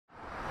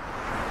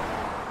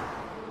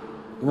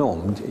因为我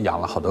们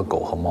养了好多狗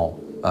和猫，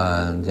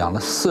养了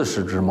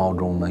40只猫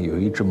中呢，有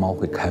1只猫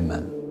会开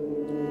门。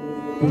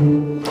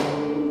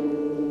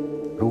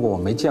如果我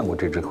没见过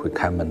这只会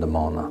开门的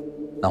猫呢，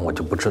那我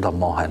就不知道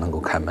猫还能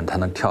够开门，它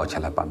能跳起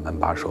来把门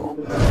把手。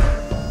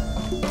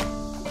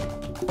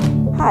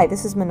Hi,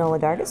 this is Manohla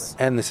Dargis.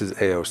 And this is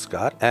A.O.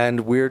 Scott.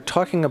 And we're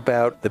talking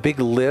about the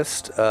big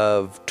list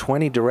of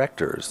 20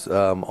 directors,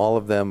 all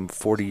of them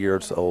 40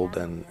 years old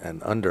and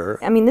under.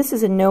 I mean, this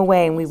is in no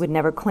way, and we would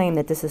never claim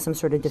that this is some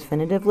sort of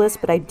definitive list,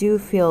 but I do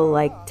feel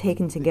like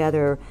taken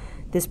together,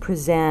 this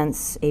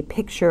presents a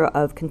picture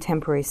of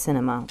contemporary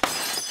cinema.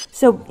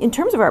 So in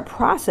terms of our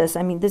process,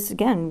 I mean, this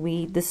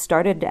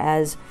started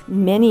as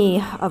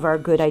many of our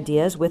good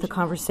ideas with a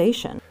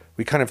conversation.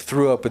 We kind of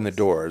threw open the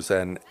doors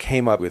and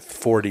came up with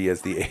 40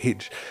 as the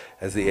age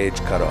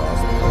cutoff.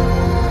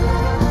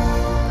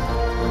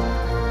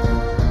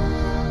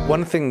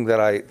 One thing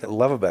that I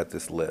love about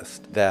this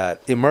list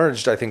that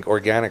emerged, I think,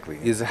 organically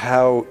is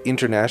how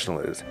international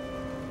it is.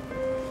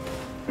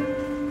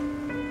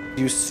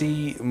 You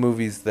see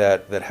movies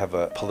that have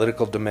a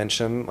political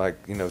dimension, like,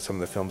 you know, some of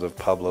the films of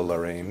Pablo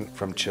Larraín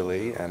from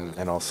Chile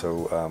and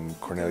also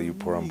Corneliu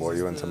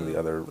Porumboiu and some of the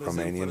other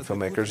Romanian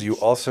filmmakers. You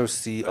also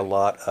see a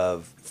lot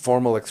of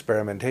formal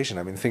experimentation.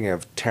 I mean, thinking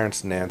of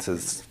Terence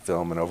Nance's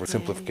film, An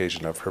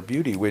Oversimplification of Her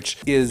Beauty, which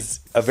is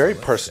a very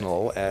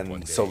personal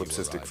and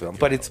solipsistic film,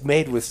 but it's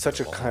made with such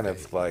a kind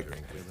of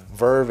like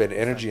verve and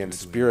energy and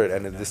spirit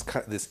and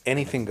this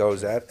anything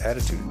goes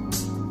attitude.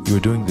 You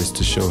are doing this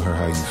to show her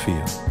how you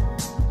feel.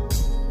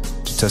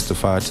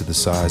 Testify to the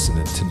size and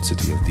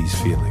intensity of these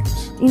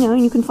feelings. You know,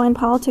 you can find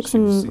politics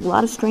in a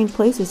lot of strange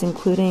places,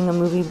 including a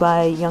movie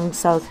by a young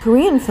South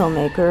Korean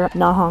filmmaker,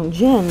 Na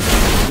Hong-jin.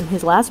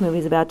 His last movie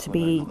is about to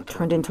be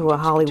turned into a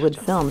Hollywood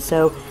film.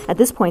 So at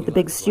this point, the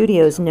big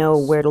studios know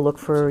where to look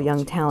for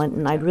young talent,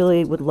 and I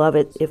really would love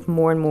it if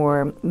more and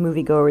more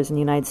moviegoers in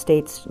the United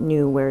States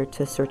knew where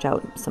to search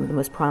out some of the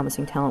most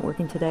promising talent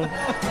working today.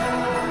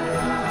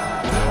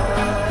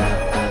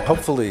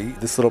 Hopefully,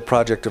 this little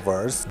project of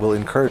ours will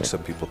encourage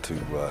some people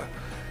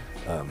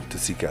to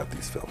seek out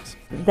these films.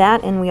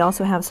 That, and we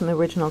also have some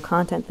original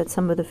content that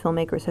some of the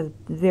filmmakers have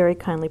very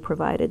kindly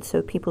provided,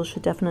 so people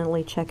should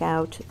definitely check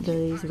out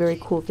these very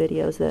cool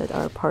videos that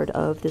are part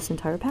of this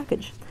entire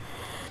package.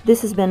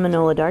 This has been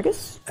Manohla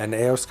Dargis and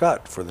A.O.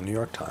 Scott for the New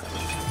York Times.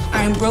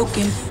 I am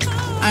broken.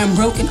 I am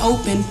broken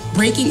open.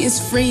 Breaking is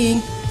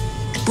freeing.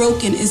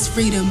 Broken is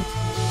freedom.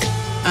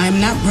 I am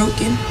not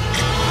broken.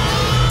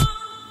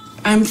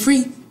 I'm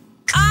free.